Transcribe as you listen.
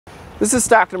This is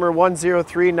stock number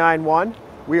 10391.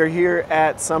 We are here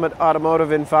at Summit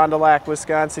Automotive in Fond du Lac,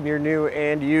 Wisconsin, your new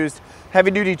and used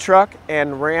heavy-duty truck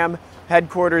and Ram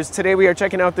headquarters. Today we are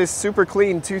checking out this super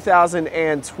clean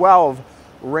 2012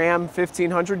 Ram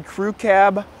 1500 Crew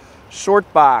Cab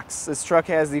Shortbox. This truck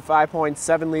has the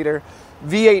 5.7-liter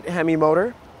V8 Hemi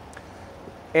motor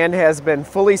and has been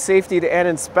fully safetied and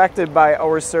inspected by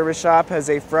our service shop, has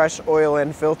a fresh oil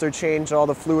and filter change. All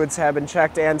the fluids have been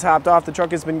checked and topped off. The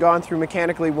truck has been gone through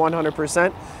mechanically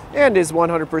 100% and is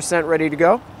 100% ready to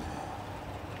go.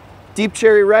 Deep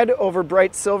cherry red over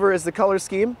bright silver is the color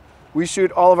scheme. We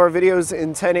shoot all of our videos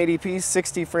in 1080p,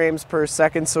 60 frames per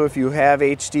second, so if you have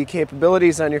HD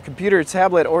capabilities on your computer,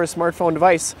 tablet, or a smartphone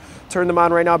device, turn them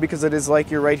on right now because it is like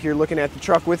you're right here looking at the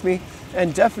truck with me,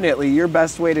 and definitely your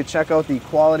best way to check out the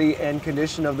quality and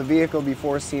condition of the vehicle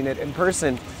before seeing it in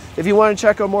person. If you want to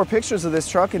check out more pictures of this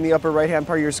truck, in the upper right hand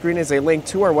part of your screen is a link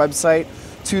to our website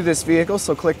to this vehicle,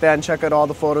 so click that and check out all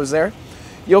the photos there.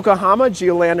 Yokohama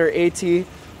Geolandar AT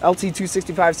LT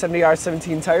 265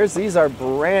 70R17 tires. These are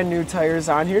brand new tires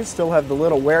on here, still have the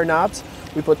little wear knobs.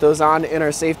 We put those on in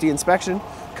our safety inspection.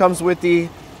 Comes with the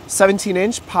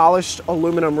 17-inch polished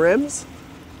aluminum rims.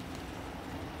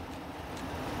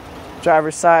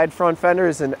 Driver's side front fender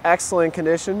is in excellent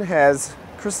condition, has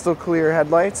crystal clear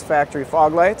headlights, factory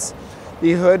fog lights.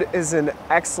 The hood is in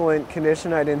excellent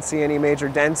condition. I didn't see any major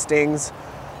dents, dings,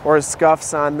 or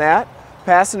scuffs on that.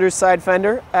 Passenger side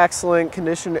fender, excellent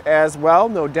condition as well,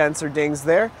 no dents or dings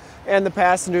there. And the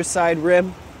passenger side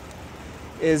rim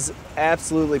is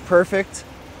absolutely perfect.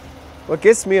 What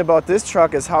gets me about this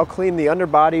truck is how clean the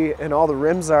underbody and all the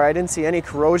rims are. I didn't see any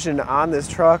corrosion on this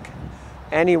truck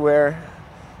anywhere.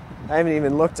 I haven't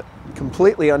even looked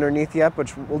completely underneath yet,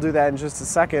 but we'll do that in just a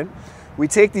second. We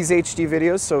take these HD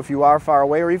videos, so if you are far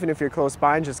away or even if you're close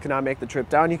by and just cannot make the trip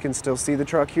down, you can still see the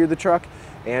truck, hear the truck,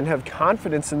 and have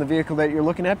confidence in the vehicle that you're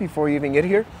looking at before you even get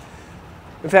here.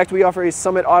 In fact, we offer a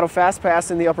Summit Auto Fast Pass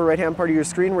in the upper right-hand part of your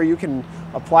screen where you can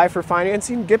apply for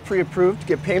financing, get pre-approved,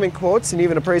 get payment quotes, and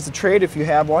even appraise the trade if you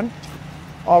have one.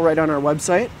 All right on our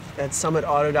website at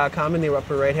summitauto.com in the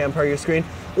upper right-hand part of your screen.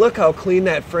 Look how clean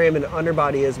that frame and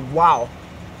underbody is. Wow.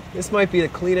 This might be the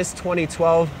cleanest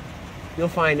 2012 you'll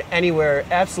find anywhere.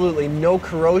 Absolutely no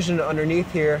corrosion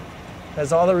underneath here.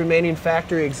 Has all the remaining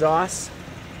factory exhausts.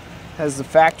 Has the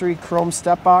factory chrome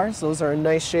step bars. Those are in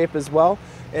nice shape as well.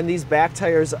 And these back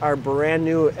tires are brand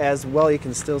new as well. You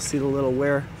can still see the little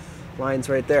wear lines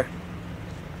right there.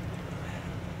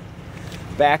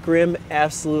 Back rim,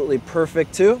 absolutely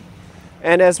perfect too.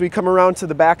 And as we come around to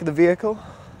the back of the vehicle,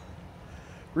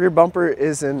 rear bumper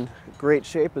is in great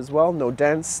shape as well. No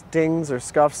dents, dings, or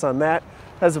scuffs on that.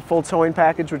 Has a full towing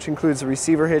package, which includes a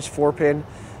receiver hitch, 4-pin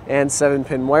and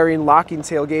 7-pin wiring, locking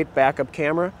tailgate, backup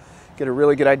camera. Get a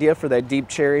really good idea for that deep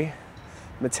cherry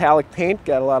metallic paint.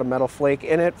 Got a lot of metal flake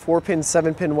in it. 4-pin,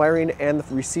 7-pin wiring, and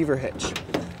the receiver hitch.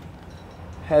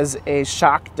 Has a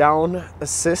shock down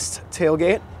assist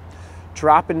tailgate,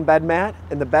 drop-in bed mat,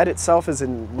 and the bed itself is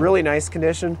in really nice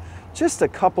condition. Just a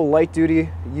couple light-duty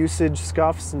usage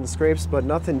scuffs and scrapes, but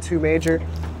nothing too major.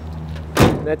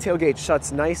 And that tailgate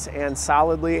shuts nice and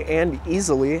solidly and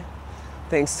easily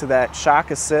thanks to that shock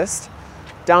assist.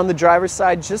 Down the driver's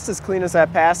side, just as clean as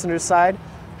that passenger side,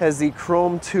 has the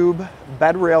chrome tube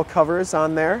Bedrail covers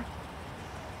on there.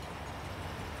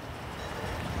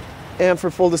 And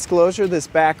for full disclosure, this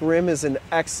back rim is in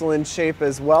excellent shape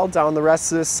as well. Down the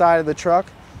rest of this side of the truck,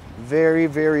 very,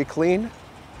 very clean.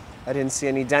 I didn't see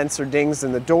any dents or dings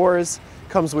in the doors.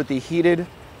 Comes with the heated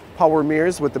power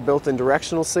mirrors with the built-in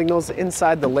directional signals.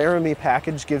 Inside, the Laramie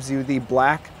package gives you the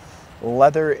black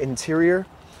leather interior.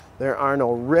 There are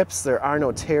no rips, there are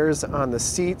no tears on the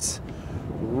seats.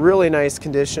 Really nice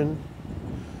condition.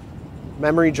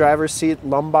 Memory driver's seat,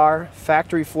 lumbar,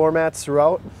 factory floor mats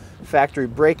throughout, factory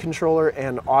brake controller,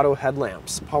 and auto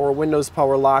headlamps. Power windows,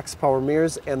 power locks, power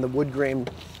mirrors, and the wood grain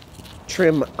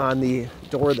trim on the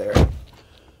door there.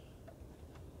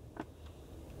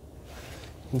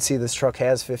 You can see this truck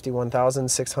has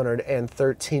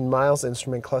 51,613 miles.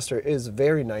 Instrument cluster is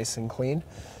very nice and clean.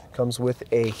 Comes with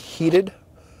a heated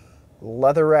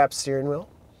leather wrapped steering wheel,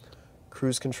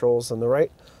 cruise controls on the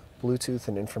right, Bluetooth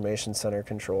and information center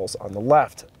controls on the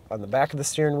left. On the back of the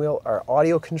steering wheel are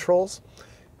audio controls. I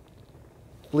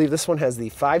believe this one has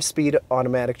the 5-speed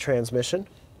automatic transmission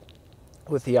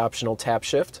with the optional tap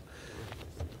shift.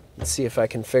 Let's see if I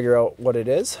can figure out what it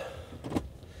is,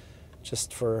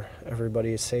 just for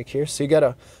everybody's sake here. So you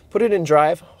gotta put it in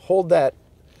drive, hold that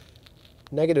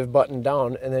negative button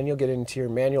down, and then you'll get into your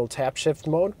manual tap shift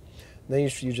mode. And then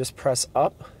you just press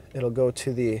up, it'll go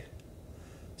to the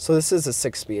So this is a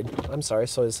 6-speed, so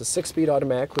it's a 6-speed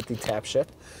automatic with the tap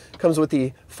shift. Comes with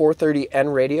the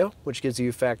 430N radio, which gives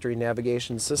you factory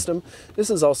navigation system.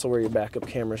 This is also where your backup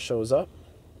camera shows up.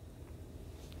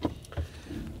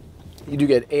 You do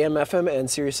get AM, FM, and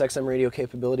Sirius XM radio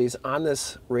capabilities on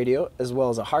this radio, as well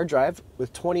as a hard drive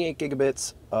with 28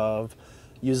 gigabits of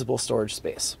usable storage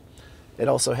space. It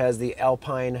also has the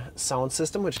Alpine sound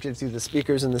system, which gives you the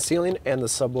speakers in the ceiling and the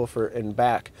subwoofer in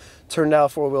back. Turn dial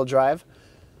 4-wheel drive,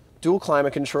 dual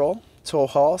climate control, tow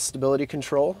haul, stability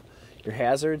control, your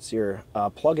hazards, your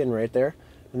plug-in right there,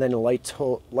 and then a light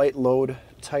load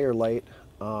tire light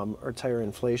or tire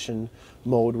inflation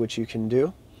mode, which you can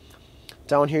do.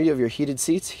 Down here you have your heated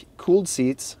seats, cooled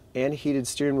seats, and heated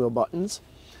steering wheel buttons,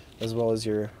 as well as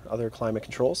your other climate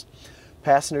controls.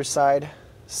 Passenger side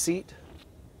seat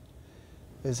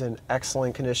is in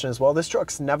excellent condition as well. This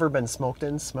truck's never been smoked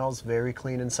in, smells very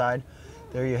clean inside.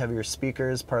 There you have your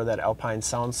speakers, part of that Alpine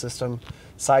sound system,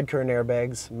 side curtain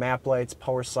airbags, map lights,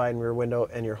 power slide and rear window,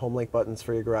 and your Homelink buttons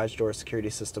for your garage door security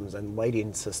systems and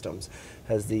lighting systems.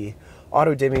 Has the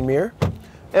auto dimming mirror.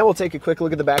 And we'll take a quick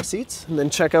look at the back seats and then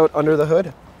check out under the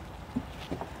hood.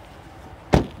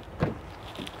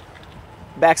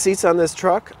 Back seats on this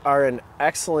truck are in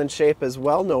excellent shape as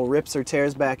well. No rips or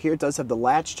tears back here. It does have the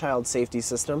latch child safety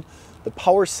system, the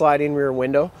power sliding rear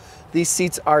window. These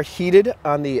seats are heated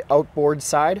on the outboard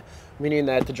side, meaning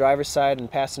that the driver's side and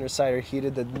passenger side are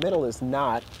heated. The middle is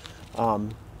not,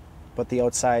 but the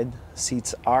outside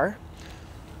seats are.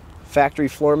 Factory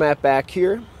floor mat back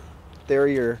here. There are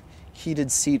your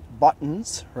heated seat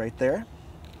buttons right there.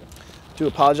 Do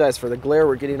apologize for the glare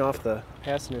we're getting off the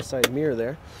passenger side mirror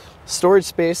there. Storage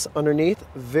space underneath,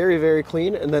 very, very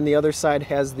clean. And then the other side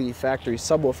has the factory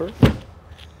subwoofer.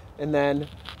 And then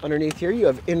underneath here you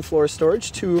have in-floor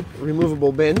storage, 2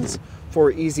 removable bins for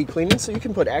easy cleaning. So you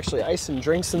can put actually ice and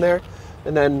drinks in there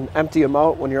and then empty them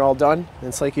out when you're all done. And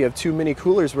it's like you have 2 mini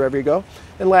coolers wherever you go.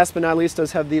 And last but not least,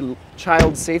 does have the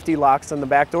child safety locks on the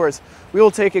back doors. We will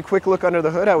take a quick look under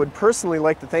the hood. I would personally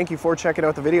like to thank you for checking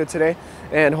out the video today,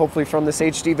 and hopefully from this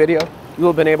HD video you will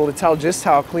have been able to tell just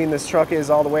how clean this truck is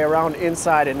all the way around,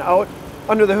 inside and out.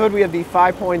 Under the hood we have the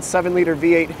 5.7 liter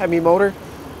V8 Hemi motor.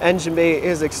 Engine bay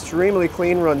is extremely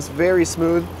clean, runs very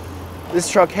smooth. This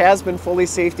truck has been fully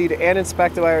safetied and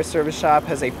inspected by our service shop,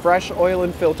 has a fresh oil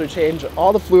and filter change.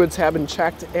 All the fluids have been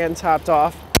checked and topped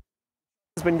off.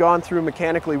 Has been gone through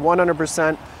mechanically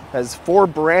 100%, has 4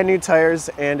 brand new tires,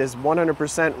 and is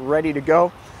 100% ready to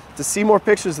go. To see more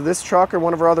pictures of this truck or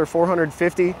one of our other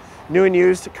 450 new and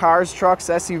used cars, trucks,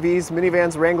 SUVs,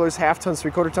 minivans, Wranglers, half tons,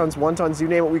 3/4 tons, 1 tons, you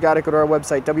name it, we got it. Go to our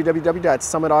website,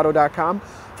 www.summitauto.com.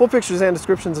 Full pictures and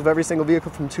descriptions of every single vehicle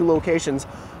from 2 locations,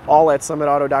 all at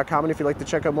summitauto.com. And if you'd like to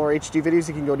check out more HD videos,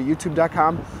 you can go to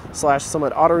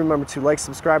youtube.com/summitauto. Remember to like,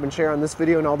 subscribe, and share on this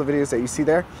video and all the videos that you see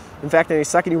there. In fact, in a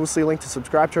second, you will see a link to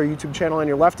subscribe to our YouTube channel on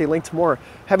your left, a link to more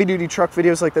heavy-duty truck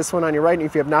videos like this one on your right. And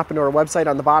if you have not been to our website,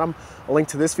 on the bottom, a link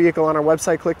to this vehicle on our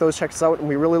website. Click those, check us out, and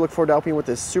we really look forward to helping you with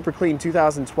this super clean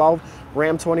 2012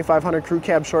 Ram 2500 Crew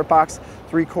Cab Shortbox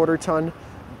 3/4 ton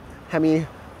Hemi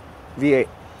V8.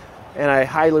 And I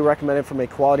highly recommend it from a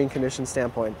quality and condition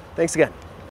standpoint. Thanks again.